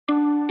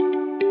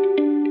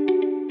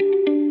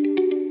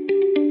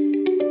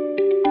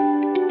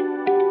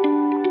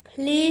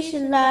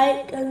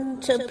like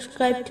and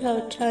subscribe to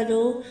our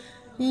channel.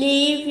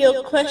 Leave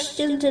your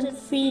questions and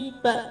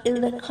feedback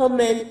in the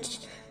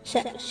comments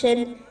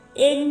section.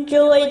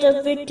 Enjoy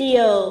the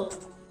video.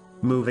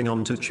 Moving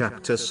on to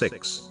chapter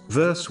 6,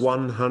 verse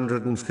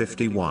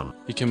 151.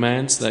 He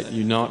commands that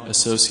you not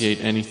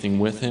associate anything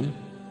with him,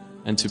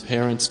 and to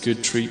parents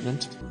good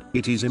treatment.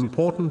 It is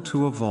important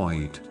to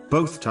avoid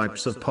both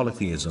types of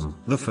polytheism.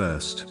 The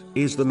first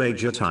is the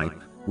major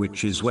type,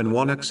 which is when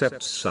one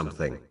accepts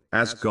something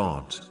as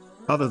God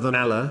other than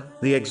Allah,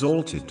 the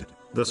Exalted.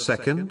 The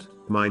second,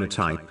 minor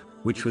type,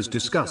 which was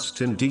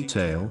discussed in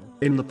detail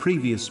in the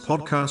previous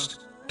podcast,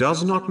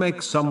 does not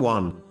make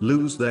someone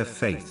lose their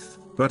faith,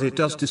 but it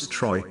does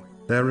destroy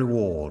their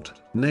reward,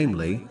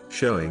 namely,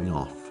 showing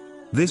off.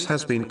 This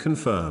has been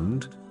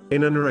confirmed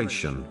in a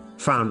narration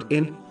found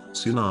in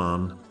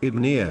Sunan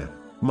Ibn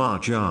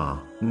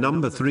Majah,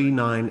 number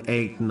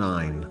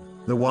 3989.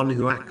 The one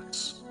who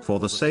acts for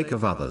the sake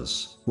of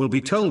others will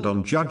be told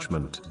on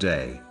Judgment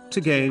Day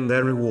to gain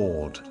their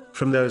reward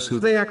from those who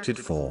they acted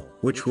for,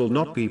 which will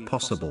not be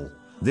possible.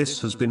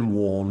 This has been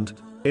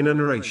warned in a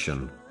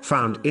narration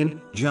found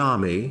in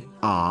Jami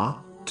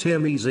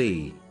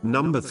Tirmizi,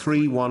 number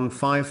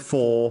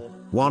 3154.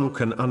 One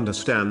can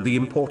understand the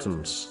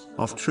importance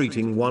of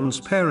treating one's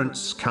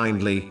parents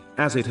kindly,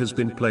 as it has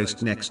been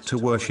placed next to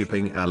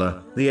worshipping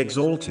Allah, the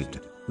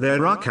Exalted.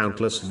 There are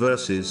countless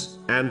verses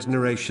and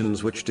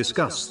narrations which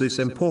discuss this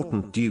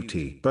important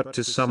duty. But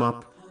to sum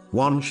up,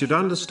 one should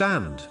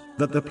understand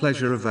that the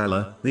pleasure of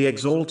Allah, the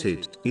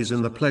Exalted, is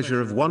in the pleasure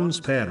of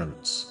one's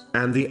parents,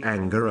 and the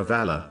anger of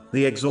Allah,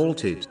 the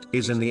Exalted,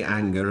 is in the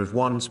anger of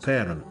one's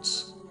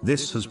parents.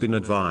 This has been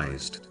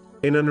advised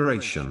in a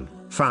narration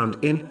found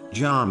in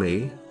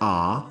Jami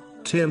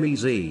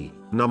Tirmizi,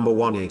 number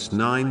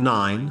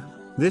 1899.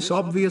 This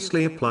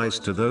obviously applies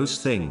to those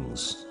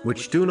things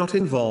which do not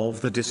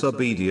involve the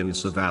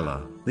disobedience of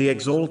Allah, the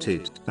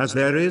Exalted, as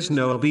there is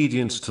no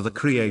obedience to the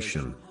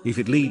creation if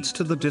it leads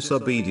to the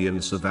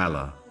disobedience of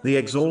Allah, the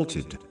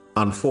Exalted.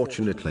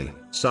 Unfortunately,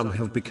 some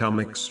have become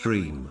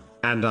extreme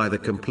and either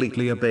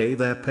completely obey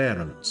their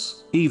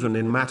parents, even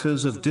in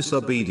matters of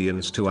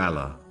disobedience to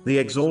Allah, the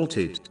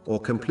Exalted, or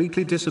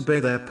completely disobey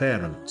their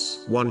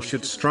parents. One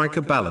should strike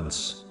a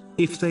balance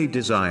if they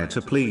desire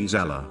to please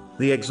Allah,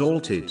 the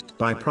Exalted,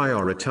 by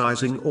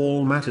prioritizing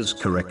all matters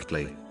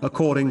correctly,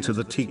 according to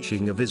the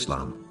teaching of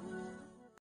Islam.